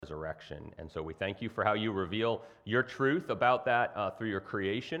resurrection. And so we thank you for how you reveal your truth about that through your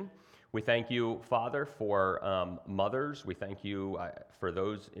creation. We thank you, Father, for mothers. We thank you for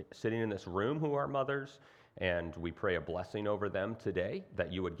those sitting in this room who are mothers. And we pray a blessing over them today,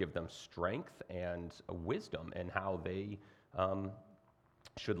 that you would give them strength and wisdom in how they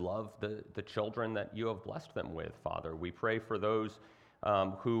should love the children that you have blessed them with, Father. We pray for those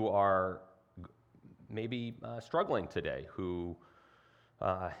who are maybe struggling today, who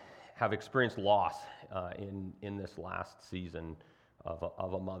have experienced loss in this last season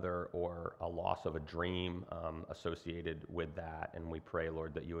of a mother, or a loss of a dream associated with that. And we pray,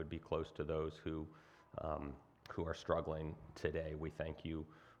 Lord, that you would be close to those who are struggling today. We thank you,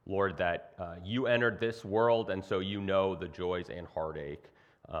 Lord, that you entered this world, and so you know the joys and heartache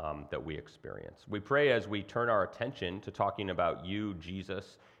that we experience. We pray as we turn our attention to talking about you,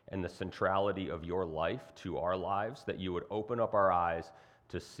 Jesus, and the centrality of your life to our lives, that you would open up our eyes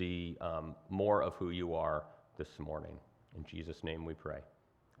to see more of who you are this morning. In Jesus' name we pray.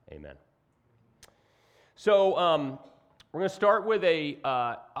 Amen. So we're going to start with a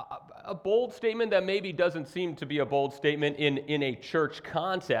bold statement that maybe doesn't seem to be a bold statement in a church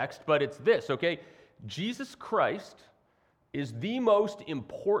context, but it's this, okay? Jesus Christ is the most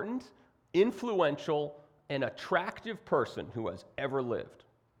important, influential, and attractive person who has ever lived.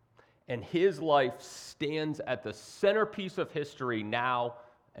 And his life stands at the centerpiece of history now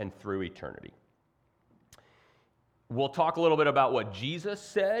and through eternity. We'll talk a little bit about what Jesus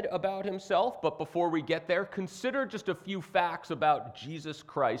said about himself, but before we get there, consider just a few facts about Jesus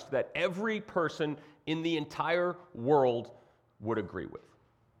Christ that every person in the entire world would agree with.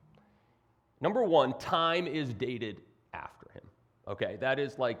 Number one, time is dated after him. Okay, that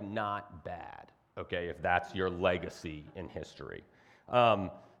is like not bad, okay, if that's your legacy in history.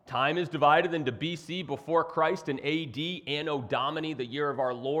 Time is divided into BC, before Christ, and AD, Anno Domini, the year of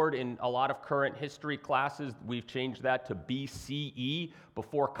our Lord. In a lot of current history classes, we've changed that to BCE,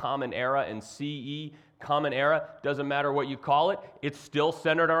 before Common Era, and CE. Common Era, doesn't matter what you call it, it's still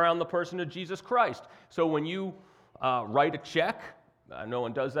centered around the person of Jesus Christ. So when you write a check, no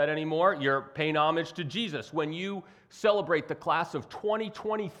one does that anymore, you're paying homage to Jesus. When you celebrate the class of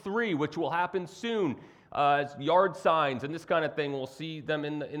 2023, which will happen soon, yard signs and this kind of thing, we'll see them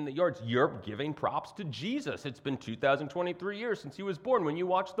in the yards. You're giving props to Jesus. It's been 2023 years since he was born. When you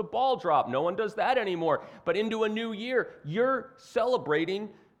watch the ball drop, no one does that anymore. But into a new year, you're celebrating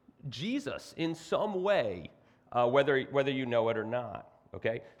Jesus in some way, whether you know it or not.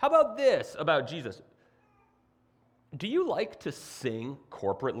 Okay? How about this about Jesus? Do you like to sing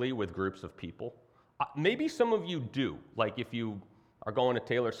corporately with groups of people? Maybe some of you do. Like if you are going to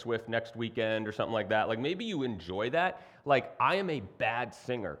Taylor Swift next weekend or something like that. Like maybe you enjoy that. Like I am a bad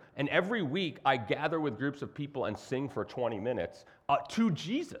singer. And every week I gather with groups of people and sing for 20 minutes to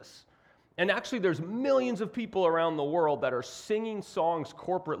Jesus. And actually there's millions of people around the world that are singing songs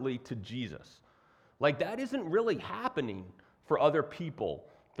corporately to Jesus. Like that isn't really happening for other people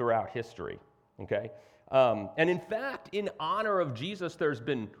throughout history, okay? And in fact, in honor of Jesus, there's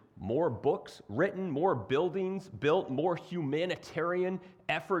been more books written, more buildings built, more humanitarian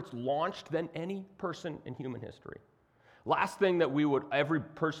efforts launched than any person in human history. Last thing that every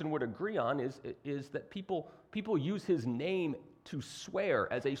person would agree on is that people use his name to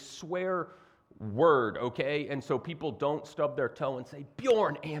swear as a swear word, okay? And so people don't stub their toe and say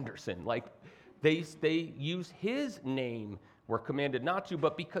Bjorn Anderson. Like they use his name. We're commanded not to,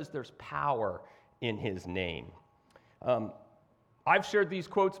 but because there's power in his name. I've shared these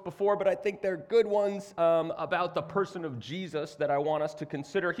quotes before, but I think they're good ones about the person of Jesus that I want us to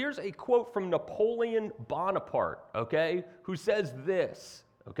consider. Here's a quote from Napoleon Bonaparte, okay, who says this,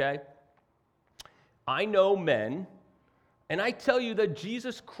 okay? I know men, and I tell you that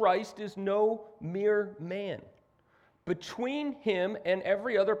Jesus Christ is no mere man. Between him and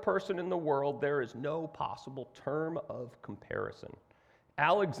every other person in the world, there is no possible term of comparison.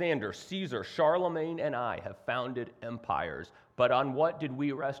 Alexander, Caesar, Charlemagne, and I have founded empires, but on what did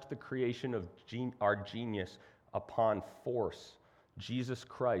we rest the creation of our genius? Upon force. Jesus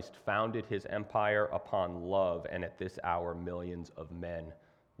Christ founded his empire upon love, and at this hour millions of men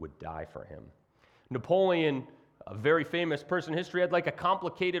would die for him. Napoleon, a very famous person in history, had like a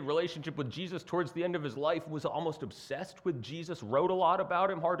complicated relationship with Jesus towards the end of his life, was almost obsessed with Jesus, wrote a lot about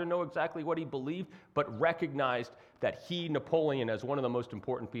him, hard to know exactly what he believed, but recognized that he, Napoleon, as one of the most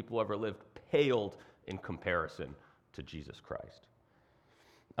important people who ever lived, paled in comparison to Jesus Christ.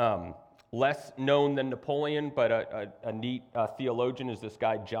 Less known than Napoleon, but a neat theologian is this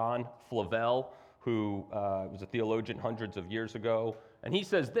guy, John Flavel, who was a theologian hundreds of years ago, and he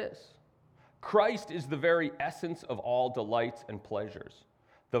says this: Christ is the very essence of all delights and pleasures.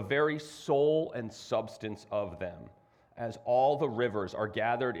 the very soul and substance of them, as all the rivers are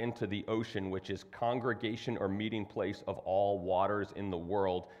gathered into the ocean, which is congregation or meeting place of all waters in the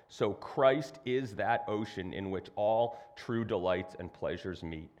world, so Christ is that ocean in which all true delights and pleasures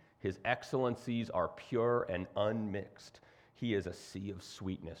meet. His excellencies are pure and unmixed. He is a sea of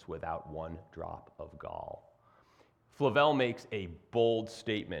sweetness without one drop of gall. Flavel makes a bold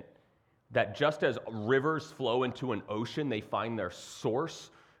statement that just as rivers flow into an ocean, they find their source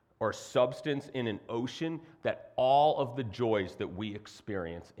or substance in an ocean, that all of the joys that we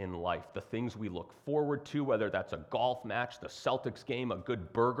experience in life, the things we look forward to, whether that's a golf match, the Celtics game, a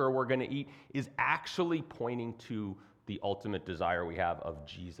good burger we're going to eat, is actually pointing to the ultimate desire we have of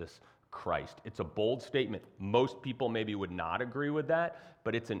Jesus Christ. It's a bold statement. Most people maybe would not agree with that,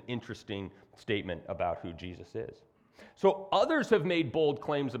 but it's an interesting statement about who Jesus is. So others have made bold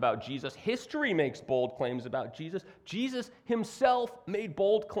claims about Jesus. History makes bold claims about Jesus. Jesus himself made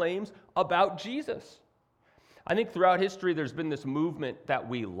bold claims about Jesus. I think throughout history there's been this movement that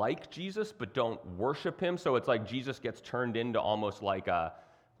we like Jesus but don't worship him. So it's like Jesus gets turned into almost like a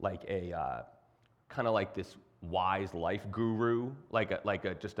kind of like this wise life guru,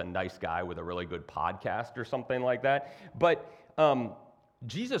 like just a nice guy with a really good podcast or something like that. But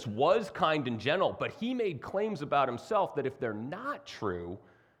Jesus was kind and gentle, but he made claims about himself that if they're not true,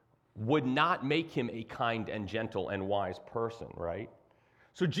 would not make him a kind and gentle and wise person, right?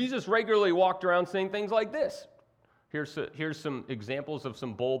 So Jesus regularly walked around saying things like this. Here's some examples of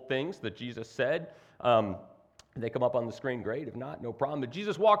some bold things that Jesus said. They come up on the screen, great. If not, no problem. But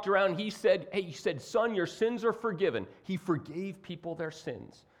Jesus walked around, he said, son, your sins are forgiven. He forgave people their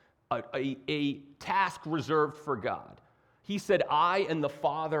sins, a task reserved for God. He said, I and the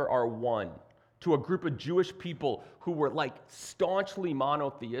Father are one, to a group of Jewish people who were like staunchly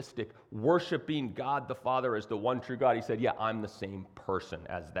monotheistic, worshiping God the Father as the one true God. He said, yeah, I'm the same person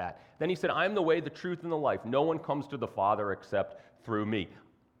as that. Then he said, I'm the way, the truth, and the life. No one comes to the Father except through me.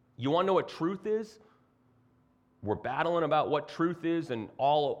 You want to know what truth is? We're battling about what truth is in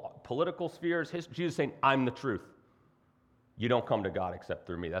all political spheres. Jesus is saying, I'm the truth. You don't come to God except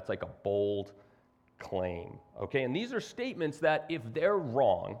through me. That's like a bold claim, okay? And these are statements that if they're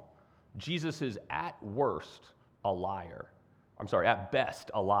wrong, Jesus is at worst a liar. I'm sorry, at best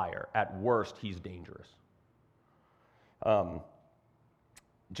a liar. At worst, he's dangerous.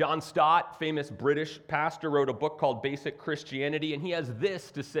 John Stott, famous British pastor, wrote a book called Basic Christianity, and he has this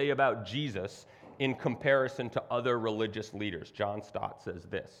to say about Jesus in comparison to other religious leaders. John Stott says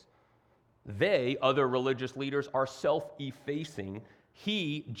this: they, other religious leaders, are self-effacing.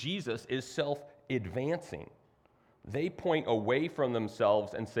 He, Jesus, is self-advancing. They point away from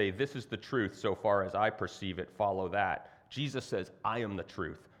themselves and say, this is the truth so far as I perceive it, follow that. Jesus says, I am the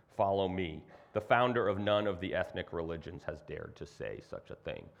truth, follow me. The founder of none of the ethnic religions has dared to say such a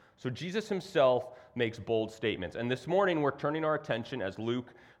thing. So Jesus himself makes bold statements. And this morning we're turning our attention, as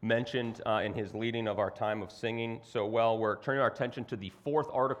Luke mentioned in his leading of our time of singing so well, we're turning our attention to the fourth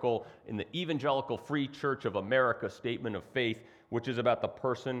article in the Evangelical Free Church of America Statement of Faith, which is about the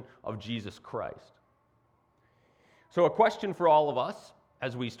person of Jesus Christ. So a question for all of us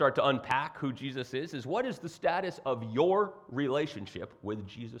as we start to unpack who Jesus is what is the status of your relationship with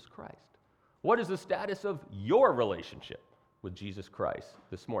Jesus Christ? What is the status of your relationship with Jesus Christ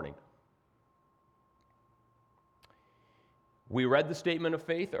this morning? We read the statement of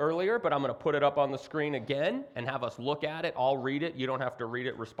faith earlier, but I'm going to put it up on the screen again and have us look at it. I'll read it. You don't have to read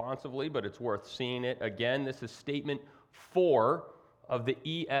it responsively, but it's worth seeing it again. This is statement 4 of the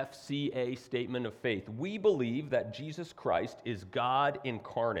EFCA Statement of Faith. We believe that Jesus Christ is God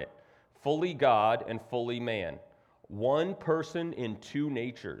incarnate, fully God and fully man, one person in two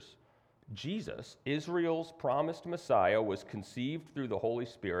natures. Jesus, Israel's promised Messiah, was conceived through the Holy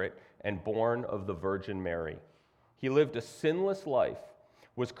Spirit and born of the Virgin Mary. He lived a sinless life,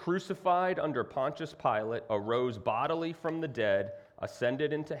 was crucified under Pontius Pilate, arose bodily from the dead,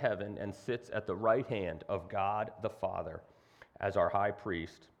 ascended into heaven, and sits at the right hand of God the Father as our high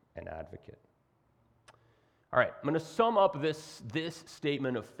priest and advocate. All right, I'm going to sum up this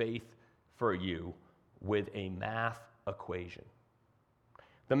statement of faith for you with a math equation.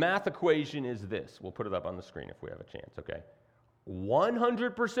 The math equation is this. We'll put it up on the screen if we have a chance, okay?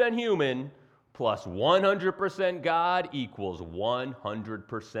 100% human plus 100% God equals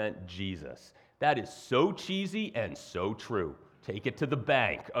 100% Jesus. That is so cheesy and so true. Take it to the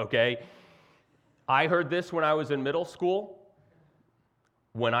bank, okay? I heard this when I was in middle school.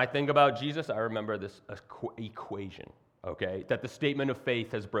 When I think about Jesus, I remember this equation. okay? That the statement of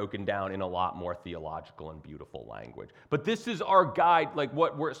faith has broken down in a lot more theological and beautiful language. But this is our guide, like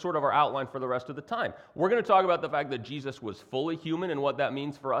what we're sort of our outline for the rest of the time. We're going to talk about the fact that Jesus was fully human and what that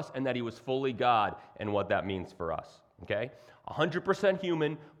means for us, and that he was fully God and what that means for us, okay? 100%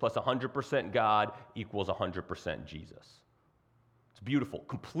 human plus 100% God equals 100% Jesus. It's beautiful.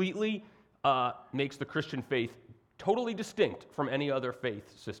 Completely makes the Christian faith totally distinct from any other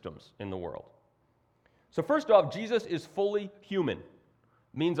faith systems in the world. So first off, Jesus is fully human.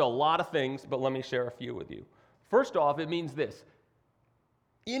 Means a lot of things, but let me share a few with you. First off, it means this.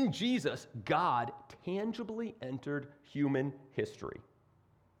 In Jesus, God tangibly entered human history.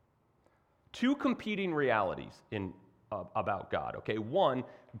 Two competing realities about God, okay? One,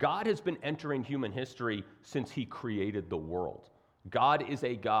 God has been entering human history since he created the world. God is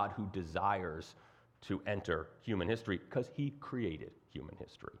a God who desires to enter human history because he created human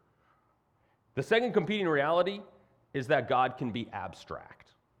history. The second competing reality is that God can be abstract.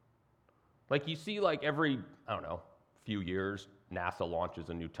 Like you see like every, few years, NASA launches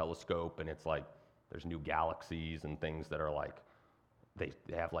a new telescope and it's like there's new galaxies and things that are like, they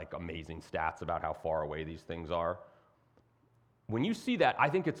have like amazing stats about how far away these things are. When you see that, I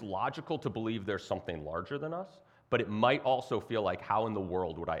think it's logical to believe there's something larger than us, but it might also feel like how in the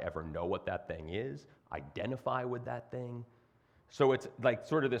world would I ever know what that thing is, identify with that thing? So it's like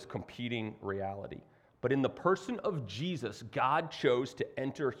sort of this competing reality. But in the person of Jesus, God chose to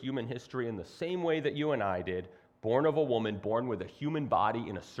enter human history in the same way that you and I did, born of a woman, born with a human body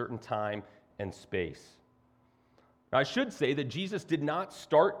in a certain time and space. Now, I should say that Jesus did not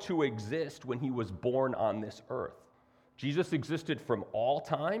start to exist when he was born on this earth. Jesus existed from all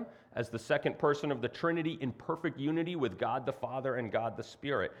time as the second person of the Trinity in perfect unity with God the Father and God the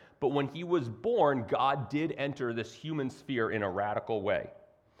Spirit. But when he was born, God did enter this human sphere in a radical way.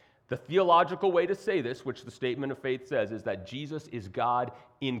 The theological way to say this, which the statement of faith says, is that Jesus is God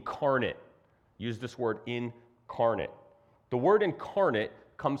incarnate. Use this word incarnate. The word incarnate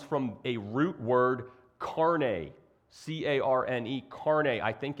comes from a root word carne, C-A-R-N-E, carne.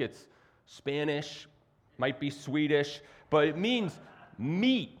 I think it's Spanish, might be Swedish, but it means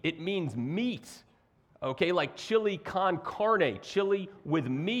meat. It means meat, okay? Like chili con carne, chili with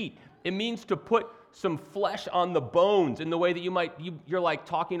meat. It means to put some flesh on the bones in the way that you're like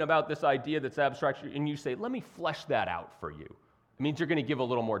talking about this idea that's abstract, and you say, let me flesh that out for you. It means you're going to give a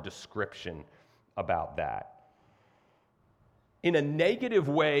little more description about that. In a negative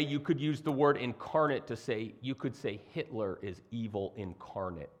way, you could use the word incarnate to say, you could say Hitler is evil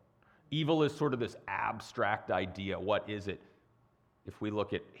incarnate. Evil is sort of this abstract idea. What is it? If we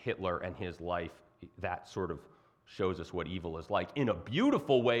look at Hitler and his life, that sort of shows us what evil is like. In a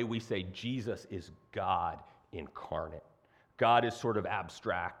beautiful way, we say Jesus is God incarnate. God is sort of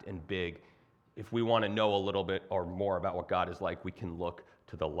abstract and big. If we want to know a little bit or more about what God is like, we can look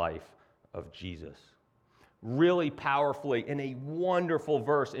to the life of Jesus. Really powerfully, in a wonderful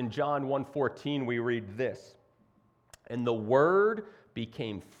verse in John 1:14, we read this. And the Word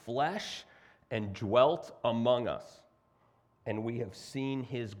became flesh and dwelt among us, and we have seen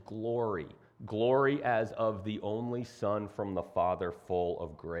his glory, glory as of the only Son from the Father, full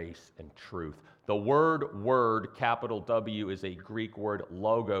of grace and truth. The word, capital W, is a Greek word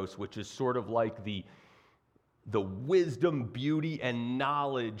logos, which is sort of like the wisdom, beauty, and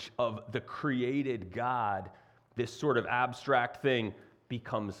knowledge of the created God. This sort of abstract thing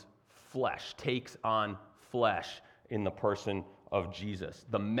becomes flesh, takes on flesh in the person of Jesus.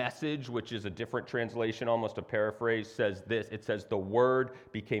 The Message, which is a different translation, almost a paraphrase, says this. It says, the Word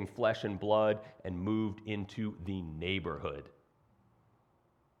became flesh and blood and moved into the neighborhood.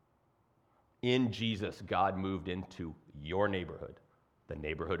 In Jesus, God moved into your neighborhood, the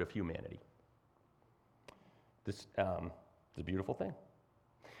neighborhood of humanity. This is a beautiful thing.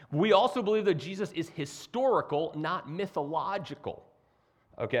 We also believe that Jesus is historical, not mythological.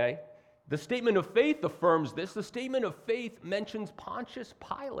 Okay? The statement of faith affirms this. The statement of faith mentions Pontius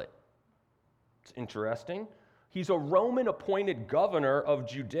Pilate. It's interesting. He's a Roman-appointed governor of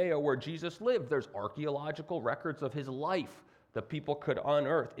Judea where Jesus lived. There's archaeological records of his life that people could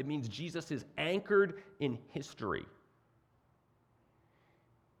unearth. It means Jesus is anchored in history.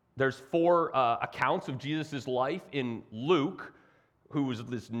 There's 4 accounts of Jesus' life in Luke, who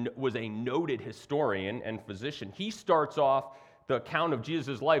was a noted historian and physician. He starts off the account of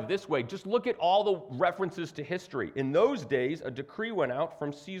Jesus' life this way. Just look at all the references to history. In those days, a decree went out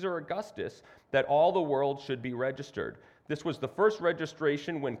from Caesar Augustus that all the world should be registered. This was the first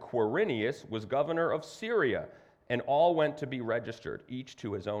registration when Quirinius was governor of Syria, and all went to be registered, each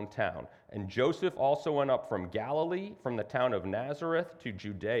to his own town. And Joseph also went up from Galilee, from the town of Nazareth to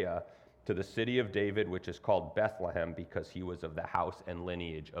Judea, to the city of David, which is called Bethlehem, because he was of the house and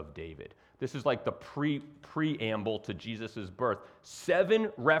lineage of David. This is like the preamble to Jesus' birth.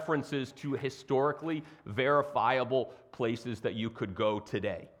 7 references to historically verifiable places that you could go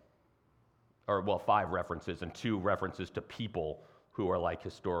today. Or, well, 5 references and 2 references to people who are like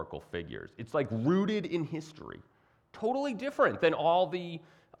historical figures. It's like rooted in history. Totally different than all the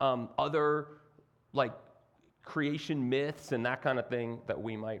other like creation myths and that kind of thing that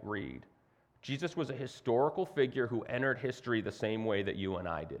we might read. Jesus was a historical figure who entered history the same way that you and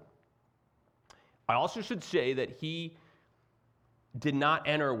I did. I also should say that he did not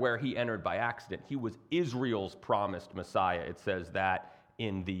enter where he entered by accident. He was Israel's promised Messiah. It says that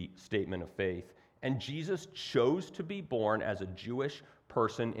in the statement of faith. And Jesus chose to be born as a Jewish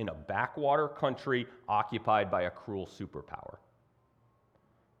person in a backwater country occupied by a cruel superpower.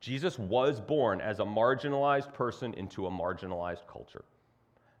 Jesus was born as a marginalized person into a marginalized culture.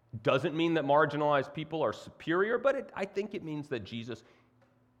 Doesn't mean that marginalized people are superior, but I think it means that Jesus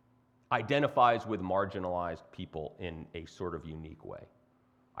identifies with marginalized people in a sort of unique way.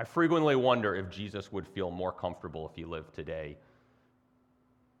 I frequently wonder if Jesus would feel more comfortable if he lived today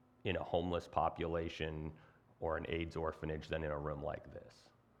in a homeless population or an AIDS orphanage than in a room like this,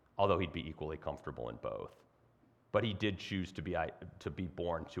 although he'd be equally comfortable in both. But he did choose to be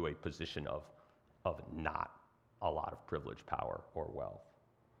born to a position of not a lot of privilege, power, or wealth.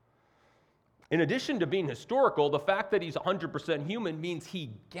 In addition to being historical, the fact that he's 100% human means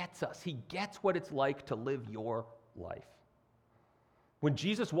he gets us. He gets what it's like to live your life. When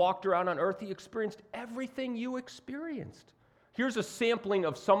Jesus walked around on earth, he experienced everything you experienced. Here's a sampling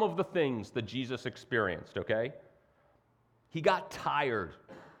of some of the things that Jesus experienced, okay? He got tired.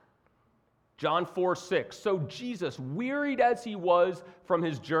 John 4:6. So Jesus, wearied as he was from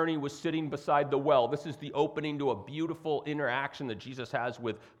his journey, was sitting beside the well. This is the opening to a beautiful interaction that Jesus has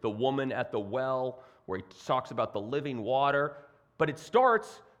with the woman at the well, where he talks about the living water. But it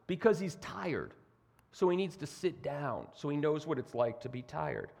starts because he's tired. So he needs to sit down, so he knows what it's like to be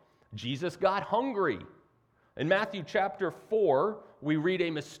tired. Jesus got hungry. In Matthew chapter 4, we read a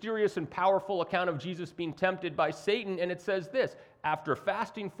mysterious and powerful account of Jesus being tempted by Satan, and it says this: after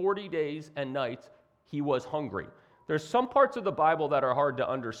fasting 40 days and nights, he was hungry. There's some parts of the Bible that are hard to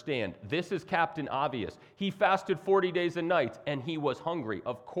understand. This is Captain Obvious. He fasted 40 days and nights, and he was hungry,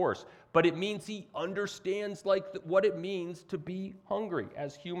 of course. But it means he understands what it means to be hungry,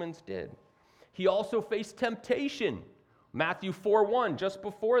 as humans did. He also faced temptation. Matthew 4:1, just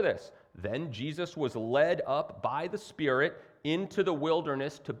before this. Then Jesus was led up by the Spirit into the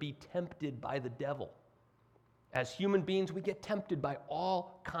wilderness to be tempted by the devil. As human beings, we get tempted by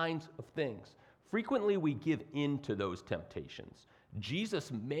all kinds of things. Frequently, we give in to those temptations.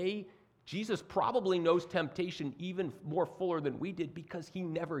 Jesus probably knows temptation even more fuller than we did because he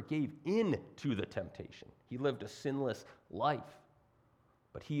never gave in to the temptation. He lived a sinless life,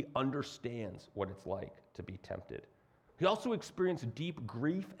 but he understands what it's like to be tempted. He also experienced deep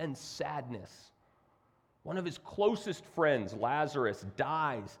grief and sadness. One of his closest friends, Lazarus,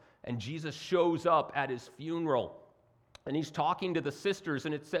 dies, and Jesus shows up at his funeral. And he's talking to the sisters,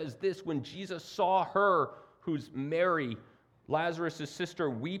 and it says this: when Jesus saw her, who's Mary, Lazarus' sister,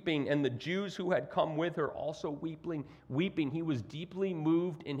 weeping, and the Jews who had come with her also weeping, he was deeply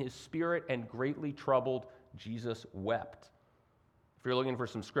moved in his spirit and greatly troubled. Jesus wept. If you're looking for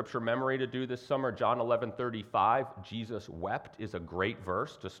some scripture memory to do this summer, John 11:35, Jesus wept, is a great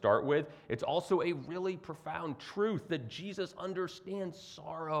verse to start with. It's also a really profound truth that Jesus understands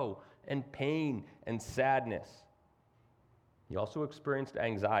sorrow and pain and sadness. He also experienced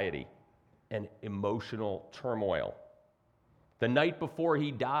anxiety and emotional turmoil. The night before he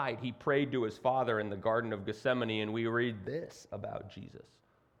died, he prayed to his Father in the Garden of Gethsemane, and we read this about Jesus.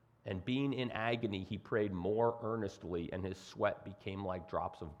 And being in agony, he prayed more earnestly, and his sweat became like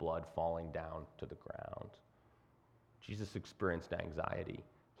drops of blood falling down to the ground. Jesus experienced anxiety.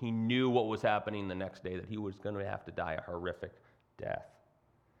 He knew what was happening the next day, that he was going to have to die a horrific death.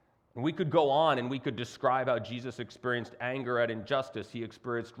 And we could go on and we could describe how Jesus experienced anger at injustice. He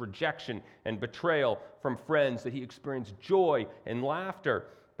experienced rejection and betrayal from friends, that he experienced joy and laughter.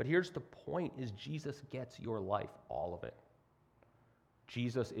 But here's the point, is Jesus gets your life, all of it.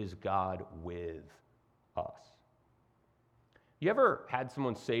 Jesus is God with us. You ever had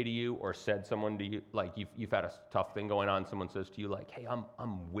someone say to you or said someone to you, like you've had a tough thing going on, someone says to you like, hey,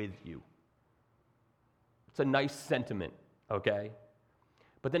 I'm with you. It's a nice sentiment, okay?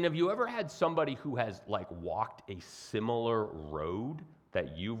 But then have you ever had somebody who has like walked a similar road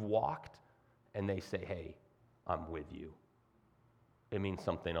that you've walked, and they say, hey, I'm with you? It means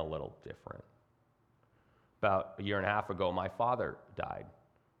something a little different. About a year and a half ago, my father died.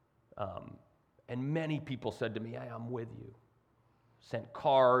 And many people said to me, hey, I'm with you. Sent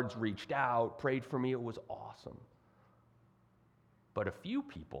cards, reached out, prayed for me. It was awesome. But a few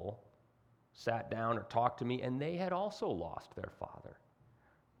people sat down or talked to me, and they had also lost their father.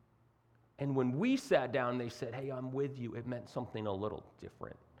 And when we sat down, they said, hey, I'm with you. It meant something a little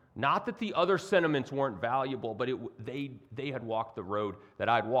different. Not that the other sentiments weren't valuable, but they had walked the road that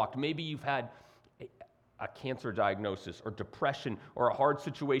I'd walked. Maybe you've had a cancer diagnosis or depression or a hard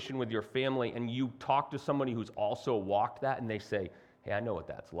situation with your family, and you talk to somebody who's also walked that, and they say, hey, I know what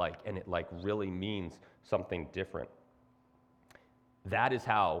that's like, and it like really means something different. That is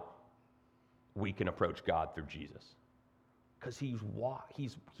how we can approach God through Jesus, because he's walked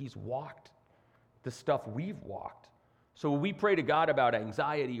the stuff we've walked. So when we pray to God about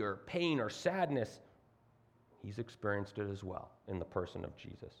anxiety or pain or sadness, he's experienced it as well in the person of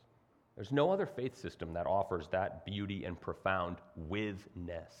Jesus. There's no other faith system that offers that beauty and profound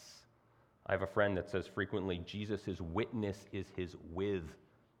witness. I have a friend that says frequently, Jesus' witness is his witness.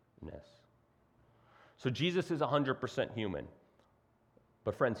 So Jesus is 100% human.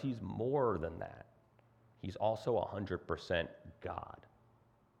 But friends, he's more than that. He's also 100% God.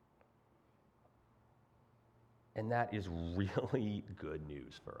 And that is really good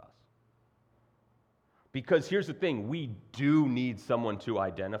news for us. Because here's the thing, we do need someone to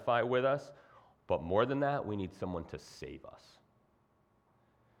identify with us, but more than that, we need someone to save us.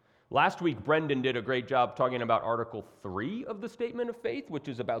 Last week, Brendan did a great job talking about Article 3 of the Statement of Faith, which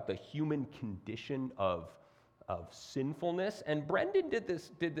is about the human condition of sinfulness. And Brendan did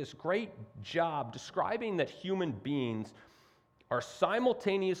this great job describing that human beings are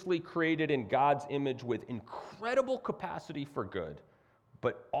simultaneously created in God's image with incredible capacity for good,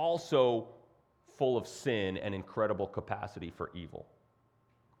 but also full of sin and incredible capacity for evil.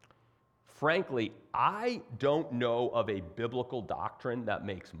 Frankly, I don't know of a biblical doctrine that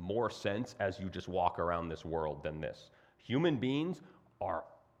makes more sense as you just walk around this world than this. Human beings are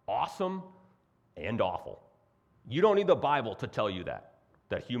awesome and awful. You don't need the Bible to tell you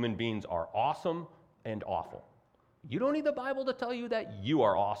that human beings are awesome and awful. You don't need the Bible to tell you that you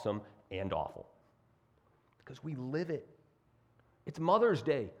are awesome and awful, because we live it. It's Mother's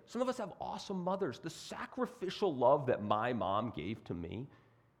Day. Some of us have awesome mothers. The sacrificial love that my mom gave to me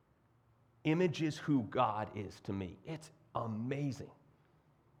images who God is to me. It's amazing.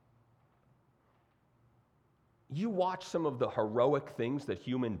 You watch some of the heroic things that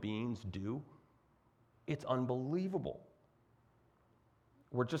human beings do, it's unbelievable.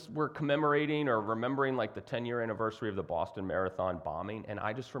 We're commemorating or remembering like the 10-year anniversary of the Boston Marathon bombing, and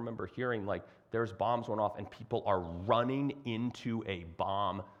I just remember hearing like there's bombs went off and people are running into a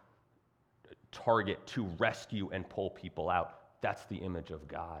bomb target to rescue and pull people out. That's the image of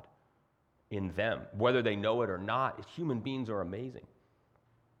God in them. Whether they know it or not, human beings are amazing.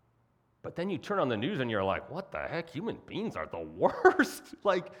 But then you turn on the news and you're like, what the heck? Human beings are the worst.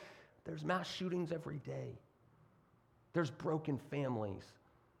 Like, there's mass shootings every day. There's broken families.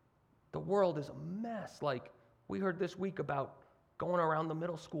 The world is a mess. Like, we heard this week about going around the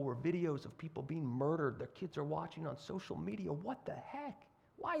middle school where videos of people being murdered, their kids are watching on social media. What the heck?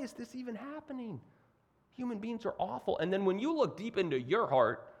 Why is this even happening? Human beings are awful. And then when you look deep into your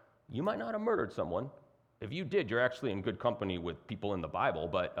heart, you might not have murdered someone. If you did, you're actually in good company with people in the Bible,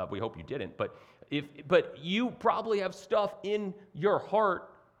 but we hope you didn't. But you probably have stuff in your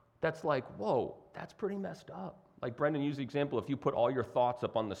heart that's like, whoa, that's pretty messed up. Like Brendan used the example, if you put all your thoughts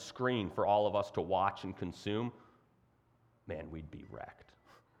up on the screen for all of us to watch and consume, man, we'd be wrecked.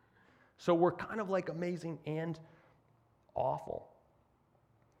 So we're kind of like amazing and awful.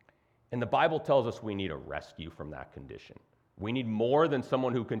 And the Bible tells us we need a rescue from that condition. We need more than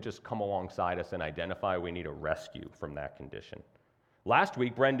someone who can just come alongside us and identify. We need a rescue from that condition. Last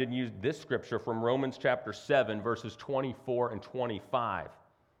week, Brendan used this scripture from Romans chapter 7, verses 24 and 25. It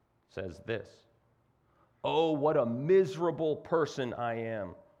says this, "Oh, what a miserable person I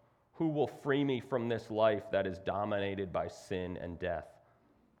am. Who will free me from this life that is dominated by sin and death?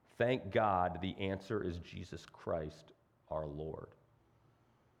 Thank God the answer is Jesus Christ, our Lord."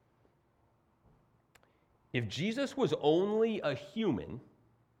 If Jesus was only a human,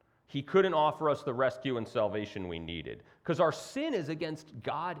 he couldn't offer us the rescue and salvation we needed, because our sin is against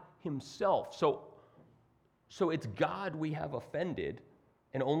God himself. So it's God we have offended,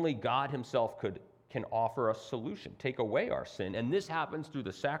 and only God himself can offer us solution, take away our sin, and this happens through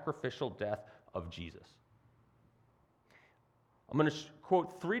the sacrificial death of Jesus. I'm going to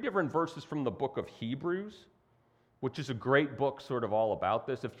quote 3 different verses from the book of Hebrews, which is a great book sort of all about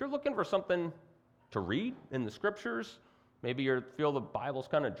this. If you're looking for something to read in the scriptures, maybe you feel the Bible's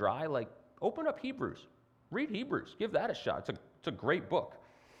kind of dry, like open up Hebrews, read Hebrews, give that a shot. It's a great book.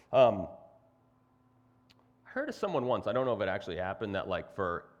 I heard of someone once, I don't know if it actually happened, that like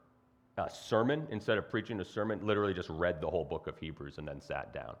for a sermon, instead of preaching a sermon, literally just read the whole book of Hebrews and then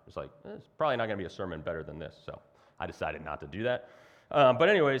sat down. It's like, it's probably not going to be a sermon better than this, so I decided not to do that. But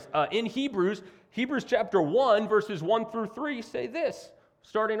anyways, in Hebrews chapter 1, verses 1 through 3 say this,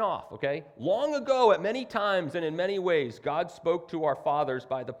 starting off, okay? Long ago, at many times and in many ways, God spoke to our fathers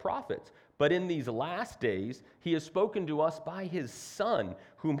by the prophets. But in these last days, he has spoken to us by his Son,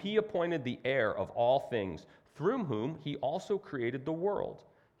 whom he appointed the heir of all things, through whom he also created the world.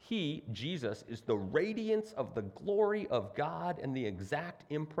 He, Jesus, is the radiance of the glory of God and the exact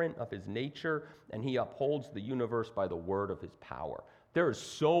imprint of his nature, and he upholds the universe by the word of his power. There is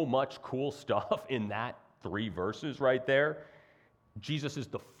so much cool stuff in that 3 verses right there. Jesus is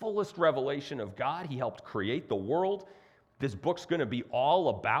the fullest revelation of God. He helped create the world. This book's going to be all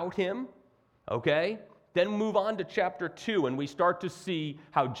about him, okay? Then move on to chapter 2, and we start to see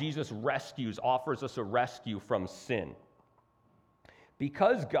how Jesus offers us a rescue from sin.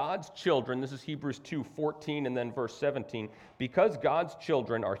 Because God's children, this is Hebrews 2:14 and then verse 17, because God's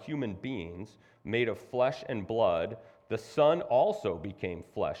children are human beings made of flesh and blood, the Son also became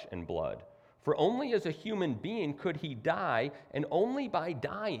flesh and blood. For only as a human being could he die, and only by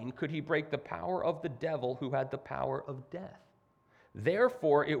dying could he break the power of the devil who had the power of death.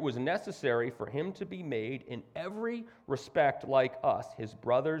 Therefore, it was necessary for him to be made in every respect like us, his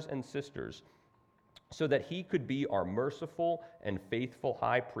brothers and sisters, so that he could be our merciful and faithful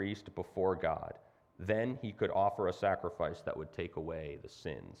high priest before God. Then he could offer a sacrifice that would take away the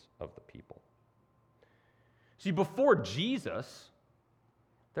sins of the people. See, before Jesus,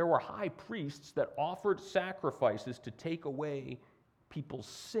 there were high priests that offered sacrifices to take away people's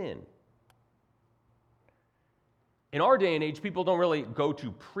sin. In our day and age, people don't really go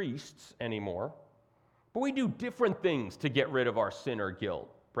to priests anymore, but we do different things to get rid of our sin or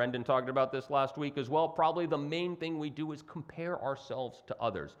guilt. Brendan talked about this last week as well. Probably the main thing we do is compare ourselves to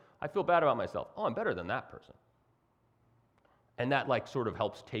others. I feel bad about myself. Oh, I'm better than that person. And that like sort of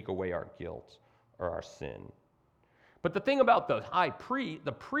helps take away our guilt or our sin. But the thing about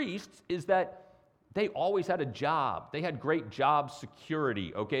the priests is that they always had a job. They had great job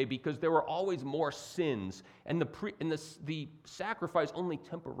security, okay, because there were always more sins, and the sacrifice only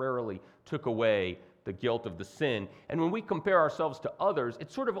temporarily took away the guilt of the sin. And when we compare ourselves to others,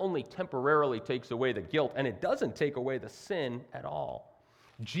 it sort of only temporarily takes away the guilt, and it doesn't take away the sin at all.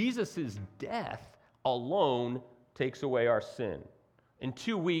 Jesus' death alone takes away our sin. In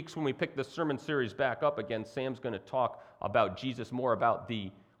 2 weeks, when we pick the sermon series back up again, Sam's going to talk about Jesus, more about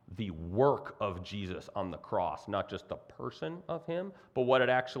the work of Jesus on the cross, not just the person of him, but what it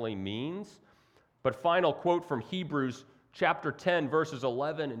actually means. But final quote from Hebrews chapter 10, verses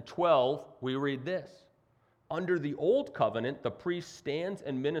 11 and 12, we read this. Under the old covenant, the priest stands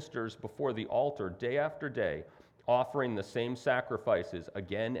and ministers before the altar day after day, offering the same sacrifices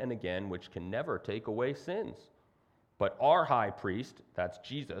again and again, which can never take away sins. But our high priest, that's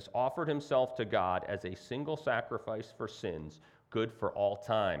Jesus, offered himself to God as a single sacrifice for sins, good for all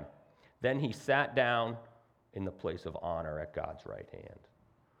time. Then he sat down in the place of honor at God's right hand.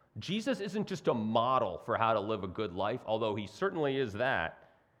 Jesus isn't just a model for how to live a good life, although he certainly is that.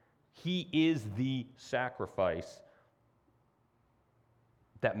 He is the sacrifice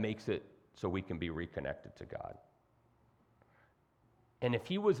that makes it so we can be reconnected to God. And if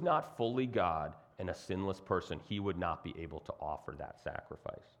he was not fully God and a sinless person, he would not be able to offer that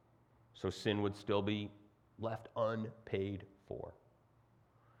sacrifice. So sin would still be left unpaid for.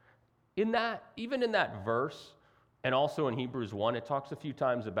 Even in that verse, and also in Hebrews 1, it talks a few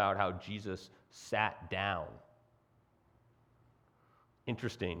times about how Jesus sat down.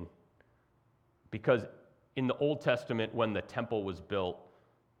 Interesting, because in the Old Testament, when the temple was built,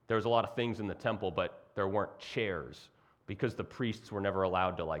 there was a lot of things in the temple, but there weren't chairs, because the priests were never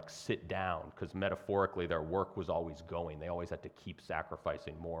allowed to sit down, because metaphorically their work was always going. They always had to keep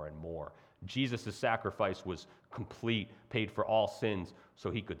sacrificing more and more. Jesus' sacrifice was complete, paid for all sins, so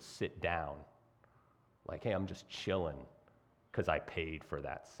he could sit down. Like, hey, I'm just chilling because I paid for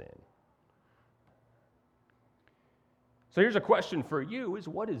that sin. So here's a question for you, is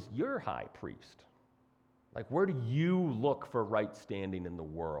what is your high priest? Like, where do you look for right standing in the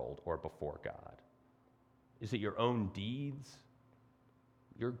world or before God? Is it your own deeds,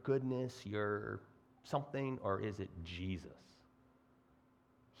 your goodness, your something, or is it Jesus?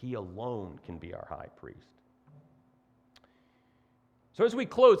 He alone can be our high priest. So as we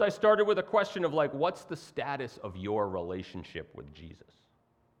close, I started with a question of what's the status of your relationship with Jesus?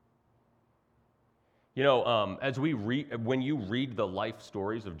 You know, when you read the life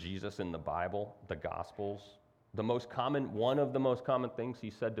stories of Jesus in the Bible, the Gospels, One of the most common things he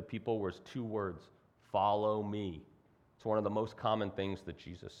said to people was two words: follow me. It's one of the most common things that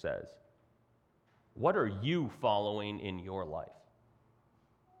Jesus says. What are you following in your life?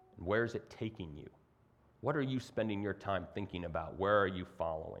 Where is it taking you? What are you spending your time thinking about? Where are you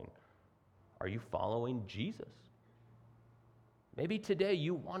following? Are you following Jesus? Maybe today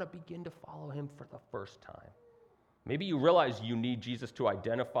you want to begin to follow him for the first time. Maybe you realize you need Jesus to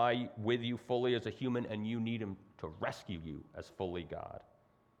identify with you fully as a human, and you need him to rescue you as fully God.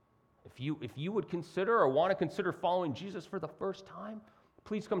 If you would consider or want to consider following Jesus for the first time,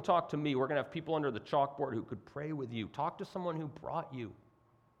 please come talk to me. We're going to have people under the chalkboard who could pray with you. Talk to someone who brought you.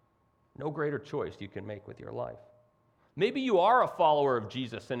 No greater choice you can make with your life. Maybe you are a follower of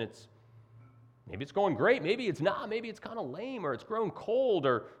Jesus and maybe it's going great, maybe it's not, maybe it's kind of lame, or it's grown cold,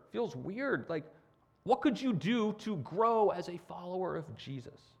 or feels weird. Like, what could you do to grow as a follower of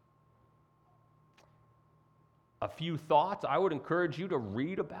Jesus? A few thoughts. I would encourage you to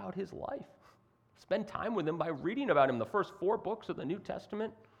read about his life. Spend time with him by reading about him. The first 4 books of the New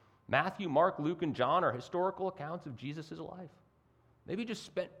Testament, Matthew, Mark, Luke, and John, are historical accounts of Jesus' life. Maybe just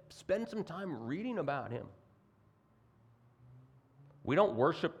spend some time reading about him. We don't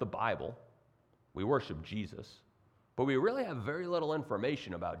worship the Bible. We worship Jesus. But we really have very little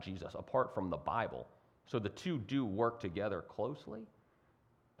information about Jesus apart from the Bible. So the two do work together closely.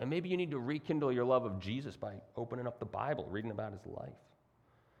 And maybe you need to rekindle your love of Jesus by opening up the Bible, reading about his life.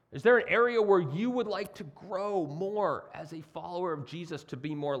 Is there an area where you would like to grow more as a follower of Jesus, to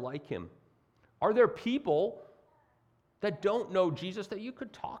be more like him? Are there people that don't know Jesus that you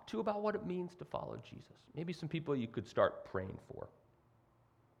could talk to about what it means to follow Jesus? Maybe some people you could start praying for.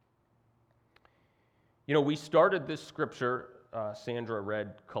 You know, we started this scripture, Sandra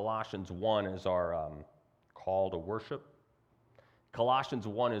read Colossians 1 as our call to worship. Colossians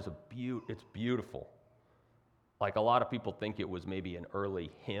 1 it's beautiful. Like, a lot of people think it was maybe an early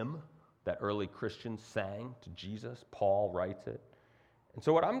hymn that early Christians sang to Jesus. Paul writes it. And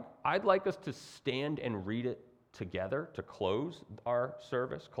so I'd like us to stand and read it together to close our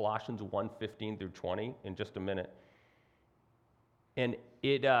service, Colossians 1:15 through 20, in just a minute. And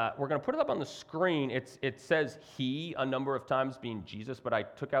we're going to put it up on the screen. It says he a number of times, being Jesus, but I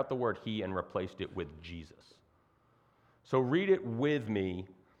took out the word he and replaced it with Jesus. So read it with me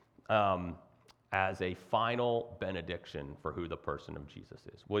as a final benediction for who the person of Jesus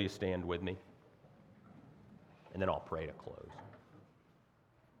is. Will you stand with me? And then I'll pray to close.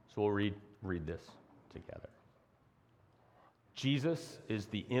 So we'll read this together. Jesus is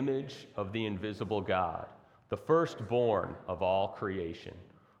the image of the invisible God, the firstborn of all creation.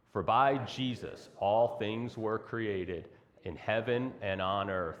 For by Jesus all things were created, in heaven and on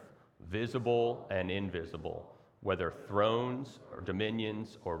earth, visible and invisible, whether thrones or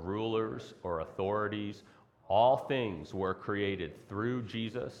dominions or rulers or authorities. All things were created through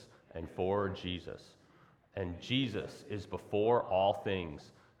Jesus and for Jesus. And Jesus is before all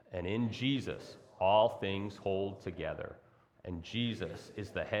things, and in Jesus all things hold together. And Jesus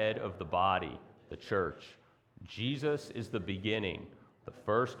is the head of the body, the church. Jesus is the beginning, the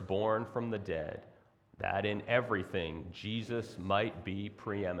firstborn from the dead, that in everything Jesus might be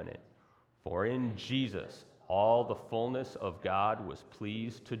preeminent. For in Jesus all the fullness of God was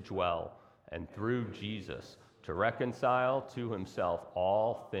pleased to dwell, and through Jesus to reconcile to himself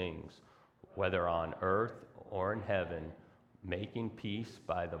all things, whether on earth or in heaven, making peace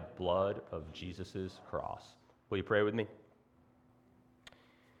by the blood of Jesus' cross. Will you pray with me?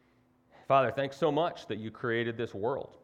 Father, thanks so much that you created this world.